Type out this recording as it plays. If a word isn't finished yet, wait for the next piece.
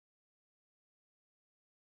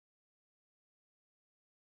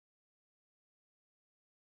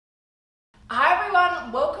Hi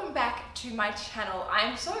everyone, welcome back to my channel.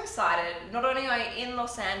 I'm so excited. Not only am I in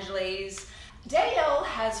Los Angeles, Danielle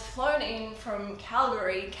has flown in from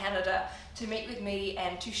Calgary, Canada to meet with me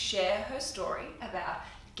and to share her story about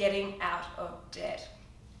getting out of debt.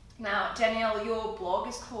 Now, Danielle, your blog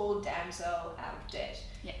is called Damsel Out of Debt.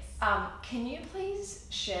 Yes. Can you please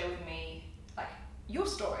share with me your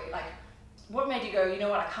story? What made you go, you know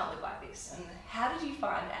what, I can't live like this? And how did you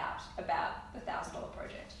find out about the $1,000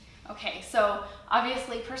 project? Okay, so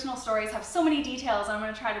obviously personal stories have so many details, and I'm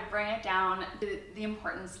going to try to bring it down to the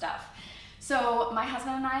important stuff. So my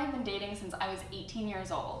husband and I have been dating since I was 18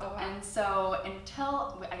 years old. Oh, wow. And so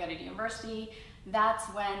until I got to university, that's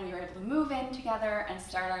when we were able to move in together and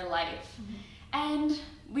start our life. And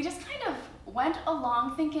we just kind of went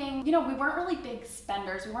along thinking, you know, we weren't really big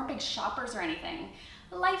spenders, we weren't big shoppers or anything.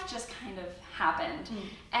 Life just kind of happened.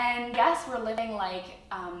 And yes, we're living like,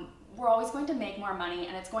 we're always going to make more money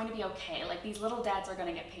and it's going to be okay. Like, these little debts are going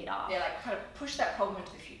to get paid off. Yeah, kind of push that problem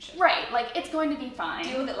into the future. Right, like it's going to be fine.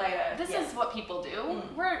 Deal with it later. This is what people do.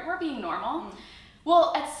 We're being normal.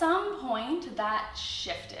 Well, at some point that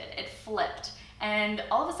shifted, it flipped. And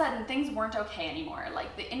all of a sudden things weren't okay anymore.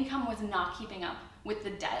 Like, the income was not keeping up with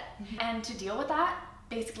the debt. And to deal with that,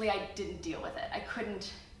 basically I didn't deal with it. I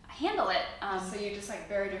couldn't handle it. So you just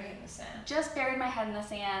buried your head in the sand? Just buried my head in the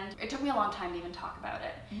sand. It took me a long time to even talk about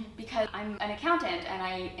it because I'm an accountant and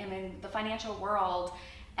I am in the financial world.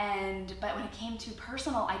 But when it came to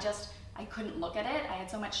personal, I couldn't look at it. I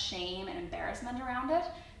had so much shame and embarrassment around it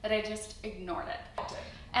that I just ignored it.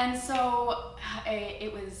 And so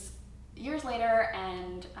it was years later,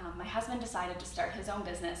 and my husband decided to start his own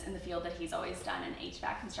business in the field that he's always done, in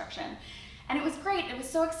HVAC construction. And it was great, it was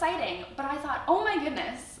so exciting, but I thought, oh my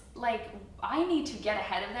goodness, I need to get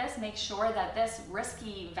ahead of this, make sure that this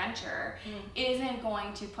risky venture isn't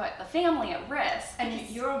going to put the family at risk. And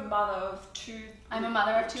you're a mother of two. I'm a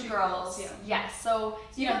mother of two girls. Yeah. Yes, so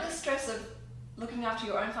you know the stress of looking after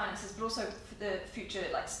your own finances, but also for the future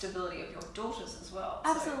stability of your daughters as well.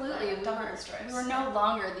 Absolutely. So, double stress. We were no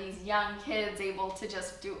longer these young kids able to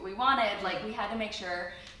just do what we wanted. We had to make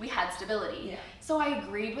sure we had stability. Yeah. So I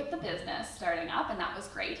agreed with the business starting up, and that was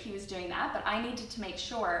great. He was doing that, but I needed to make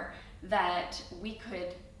sure that we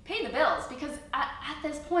could pay the bills, because at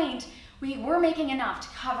this point we were making enough to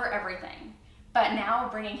cover everything. But now,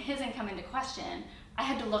 bringing his income into question, I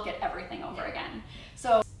had to look at everything over again.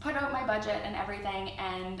 So put out my budget and everything,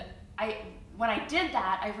 and when I did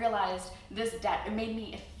that, I realized this debt,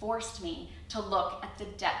 it forced me to look at the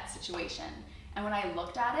debt situation. And when I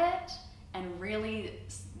looked at it and really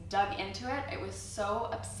dug into it, it was so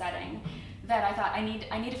upsetting that I thought,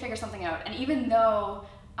 I need to figure something out. And even though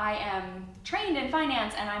I am trained in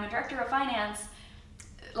finance and I'm a director of finance,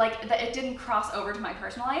 it didn't cross over to my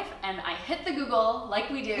personal life, and I hit the Google like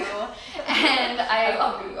we do, and I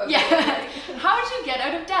love Google. Yeah, how to get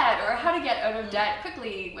out of debt, or how to get out of debt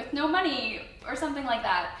quickly with no money, or something like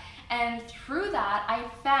that. And through that, I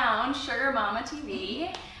found Sugar Mama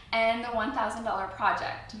TV and the $1,000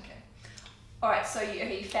 project. Okay. All right. So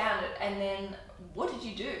you found it, and then what did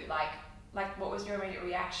you do? What was your immediate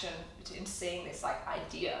reaction in seeing this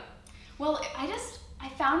idea? Well, I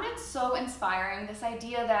found it so inspiring, this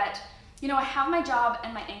idea that, you know, I have my job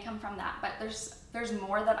and my income from that, but there's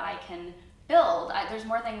more that I can build. There's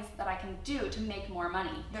more things that I can do to make more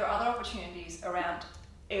money. There are other opportunities around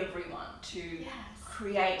everyone to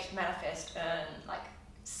create, manifest, earn,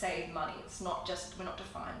 save money. It's not just, we're not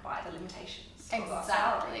defined by the limitations.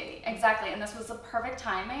 Exactly. And this was the perfect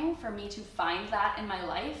timing for me to find that in my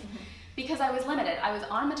life. Because I was limited. I was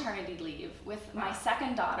on maternity leave with my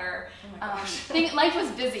second daughter. Oh my gosh. Life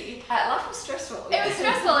was busy. Life was stressful. It was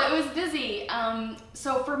stressful, it was busy.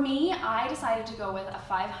 So for me, I decided to go with a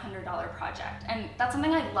 $500 project. And that's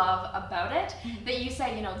something I love about it, that you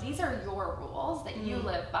say, you know, these are your rules that you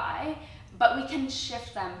live by, but we can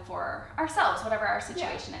shift them for ourselves, whatever our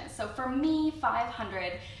situation is. So for me,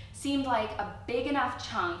 500 seemed like a big enough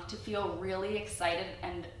chunk to feel really excited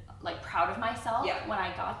and proud of myself when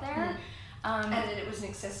I got there. And then it was an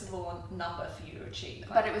accessible number for you to achieve.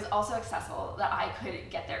 But it was also accessible that I could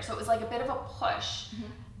get there. So it was a bit of a push,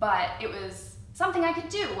 but it was something I could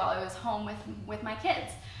do while I was home with my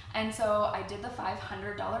kids. And so I did the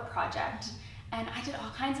 $500 project, and I did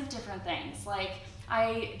all kinds of different things.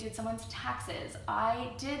 I did someone's taxes.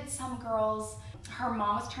 I did some girls, her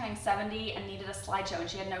mom was turning 70 and needed a slideshow, and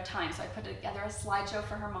she had no time, so I put together a slideshow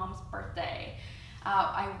for her mom's birthday.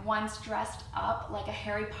 I once dressed up like a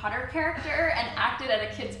Harry Potter character and acted at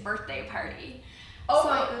a kid's birthday party. Oh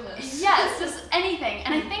my goodness. Yes, just anything.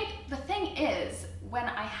 And I think the thing is, when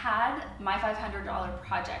I had my $500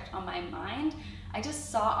 project on my mind, I just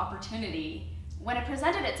saw opportunity when it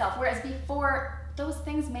presented itself, whereas before, those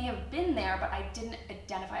things may have been there, but I didn't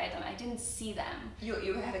identify them. I didn't see them.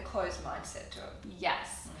 You had a closed mindset to it.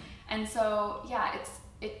 Yes. And so, yeah,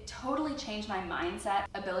 it totally changed my mindset,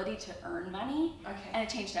 ability to earn money, and it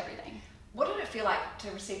changed everything. What did it feel like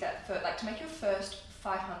to receive that, to make your first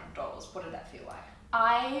 $500? What did that feel like?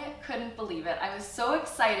 I couldn't believe it. I was so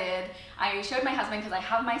excited. I showed my husband because I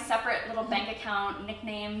have my separate little bank account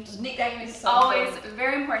nicknamed. Nickname is so always important.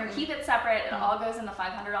 Very important. Keep it separate. It all goes in the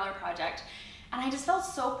 $500 project. And I just felt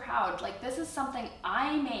so proud. Like, this is something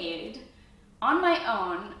I made on my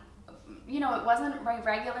own. You know, it wasn't my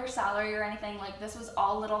regular salary or anything. Like, this was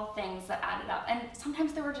all little things that added up. And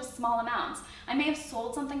sometimes they were just small amounts. I may have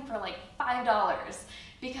sold something for like $5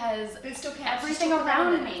 because everything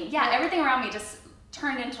around me, everything around me just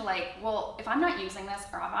turned into like, well, if I'm not using this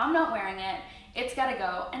or if I'm not wearing it, it's gotta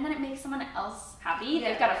go. And then it makes someone else happy.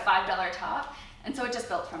 They've got a $5 top. And so it just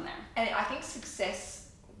built from there. And I think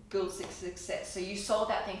success builds success. So you sold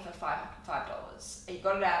that thing for $5. You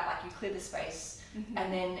got it out, like, you cleared the space,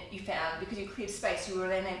 and then you found, because you cleared space, you were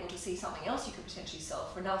then able to see something else you could potentially sell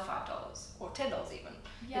for another $5 or $10 even.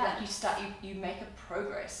 Yeah. Like, you make a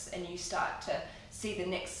progress and you start to see the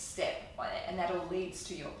next step, and that all leads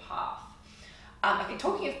to your path. Okay,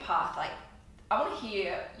 talking of path, like, I want to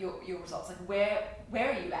hear your results. Like, where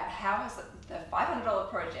are you at? How has the $500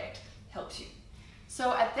 project helped you?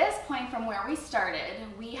 So at this point, from where we started,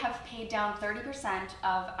 we have paid down 30%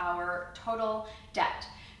 of our total debt.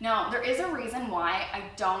 Now, there is a reason why I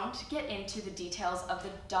don't get into the details of the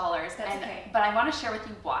dollars, but I want to share with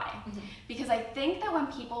you why. Because I think that when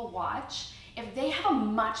people watch, if they have a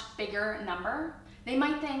much bigger number, they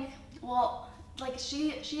might think, well, like,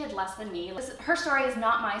 she had less than me. Her story is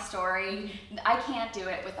not my story. I can't do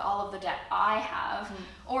it with all of the debt I have.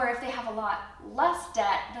 Or if they have a lot less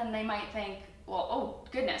debt, then they might think, well, oh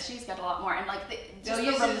goodness, she's got a lot more, and like they'll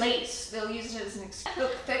use it as an excuse.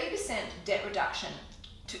 Look, 30% debt reduction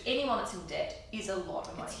to anyone that's in debt is a lot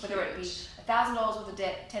of money. Whether it be $1,000 worth of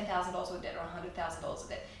debt, $10,000 worth of debt, or $100,000 of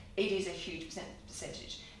debt, it is a huge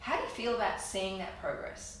percentage. How do you feel about seeing that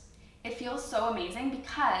progress? It feels so amazing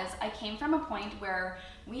because I came from a point where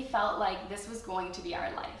we felt like this was going to be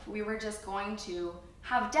our life. We were just going to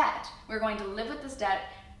have debt. We were going to live with this debt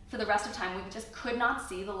for the rest of time. We just could not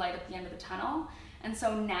see the light at the end of the tunnel. And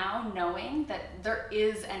so now, knowing that there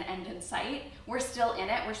is an end in sight, we're still in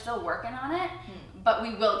it, we're still working on it, but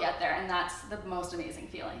we will get there, and that's the most amazing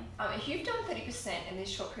feeling. If you've done 30% in this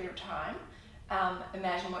short period of time,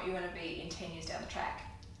 imagine what you're going to be in 10 years down the track.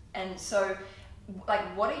 And so, like,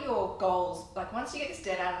 what are your goals? Like, once you get this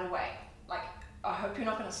debt out of the way, like, I hope you're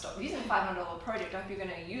not going to stop using the $500 project. I hope you're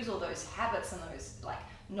going to use all those habits and those, like,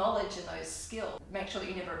 knowledge and those skills. Make sure that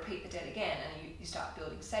you never repeat the debt again, and you start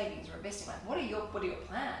building savings or investing. Like, what are your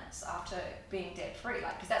plans after being debt free?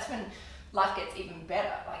 Like, because that's when life gets even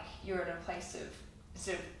better. Like, you're in a place of,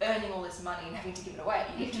 instead of earning all this money and having to give it away,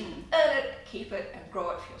 you get to earn it, keep it, and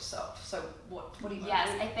grow it for yourself. So what do you want to do? Yes,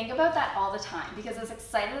 I think about that all the time, because as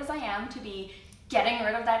excited as I am to be getting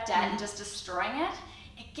rid of that debt and just destroying it,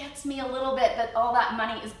 it gets me a little bit that all that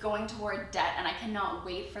money is going toward debt, and I cannot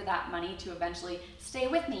wait for that money to eventually stay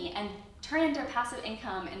with me and turn into passive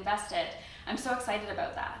income, invest it. I'm so excited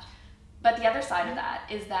about that. But the other side of that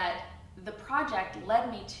is that the project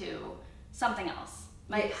led me to something else,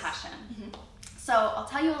 my passion. So I'll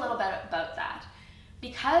tell you a little bit about that.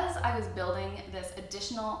 Because I was building this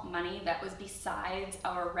additional money that was besides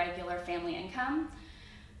our regular family income,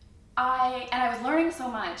 I was learning so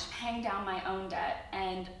much, paying down my own debt,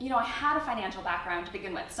 and you know, I had a financial background to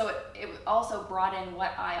begin with, so it also brought in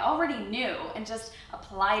what I already knew and just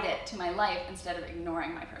applied it to my life instead of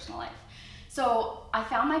ignoring my personal life. So I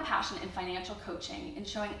found my passion in financial coaching and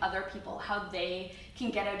showing other people how they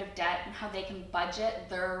can get out of debt and how they can budget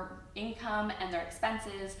their income and their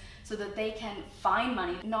expenses so that they can find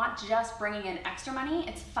money, not just bringing in extra money,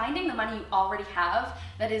 it's finding the money you already have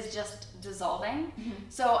that is just dissolving.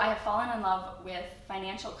 So I have fallen in love with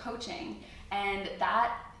financial coaching, and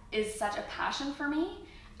that is such a passion for me.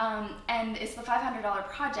 And it's the $500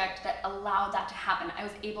 project that allowed that to happen. I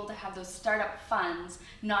was able to have those startup funds,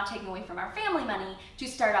 not taken away from our family money, to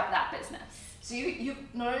start up that business. So you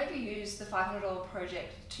not only have you used the $500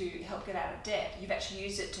 project to help get out of debt, you've actually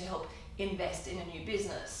used it to help invest in a new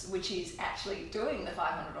business, which is actually doing the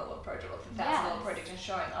 $500 project or the $1,000 project and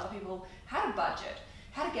showing other people how to budget,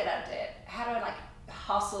 how to get out of debt, how to like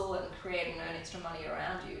hustle and create and earn extra money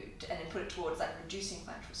around you, and then put it towards like reducing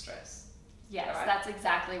financial stress. Yes, right? that's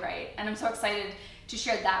exactly right. And I'm so excited to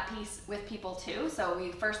share that piece with people too. So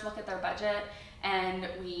we first look at their budget and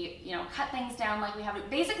we, you know, cut things down like we have to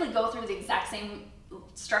basically go through the exact same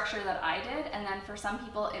structure that I did. And then for some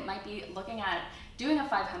people, it might be looking at doing a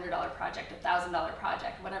 $500 project, a $1,000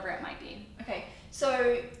 project, whatever it might be. Okay,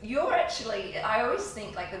 so you're actually, I always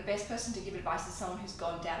think like the best person to give advice is someone who's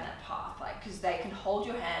gone down that path, like, because they can hold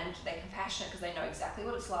your hand, they're compassionate because they know exactly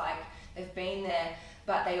what it's like, they've been there,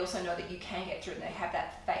 but they also know that you can get through it and they have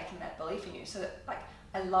that faith and that belief in you. So that, like,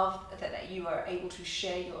 I love that you are able to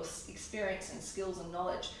share your experience and skills and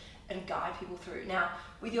knowledge and guide people through. Now,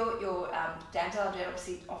 with your Damsel Out Of Debt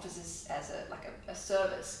obviously offers this as a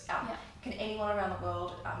service. Can anyone around the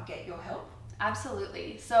world get your help?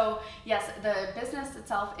 Absolutely. So yes, the business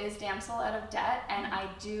itself is Damsel Out of Debt, and I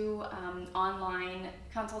do online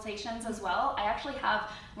consultations as well. I actually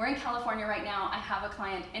we're in California right now. I have a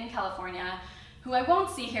client in California who I won't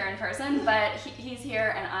see here in person, but he's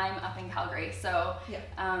here and I'm up in Calgary. So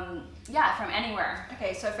yeah, from anywhere.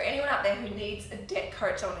 Okay, so for anyone out there who needs a debt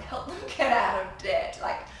coach, someone to help them get out of debt,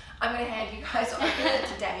 like, I'm going to hand you guys over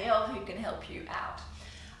to Danielle who can help you out.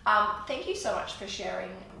 Thank you so much for sharing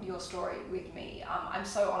your story with me. I'm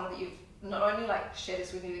so honored that you've not only like shared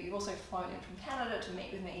this with me, but you've also flown in from Canada to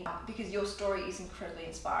meet with me because your story is incredibly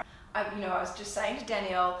inspiring. I was just saying to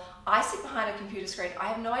Danielle, I sit behind a computer screen. I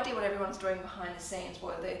have no idea what everyone's doing behind the scenes,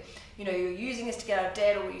 whether you're using this to get out of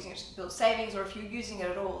debt or using it to build savings, or if you're using it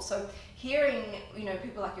at all. So hearing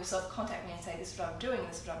people like yourself contact me and say, this is what I'm doing,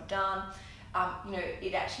 this is what I've done,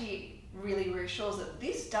 it actually really reassures that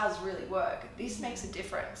this does really work. This makes a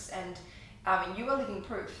difference, and you are living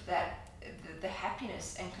proof that the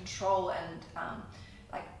happiness and control and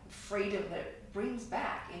freedom that it brings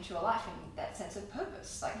back into your life and that sense of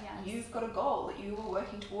purpose. Like, yes. You've got a goal that you are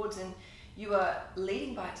working towards, and you are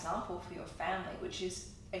leading by example for your family, which is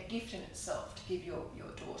a gift in itself to give your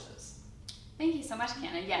daughters. Thank you so much,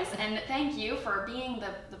 Kiana. Yes, and thank you for being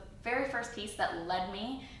the very first piece that led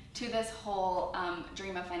me to this whole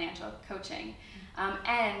dream of financial coaching.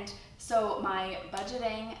 And so my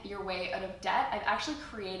budgeting your way out of debt, I've actually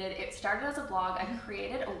created, it started as a blog, I've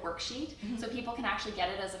created a worksheet so people can actually get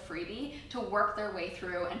it as a freebie to work their way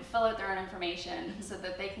through and fill out their own information so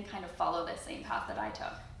that they can kind of follow the same path that I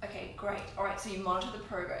took. Okay, great. All right, so you monitor the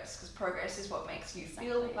progress, because progress is what makes you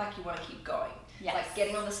feel like you want to keep going. Yes. Like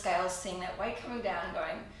getting on the scales, seeing that weight coming down and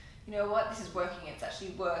going, you know what, this is working, it's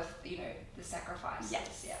actually worth, the sacrifice.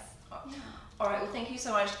 Yes. Yeah. All right, well, thank you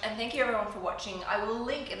so much, and thank you everyone for watching. I will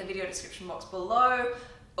link in the video description box below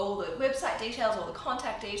all the website details, all the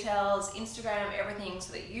contact details, Instagram, everything,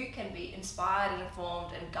 so that you can be inspired and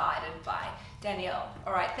informed and guided by Danielle.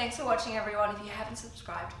 All right, thanks for watching everyone. If you haven't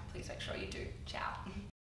subscribed, please make sure you do. Ciao.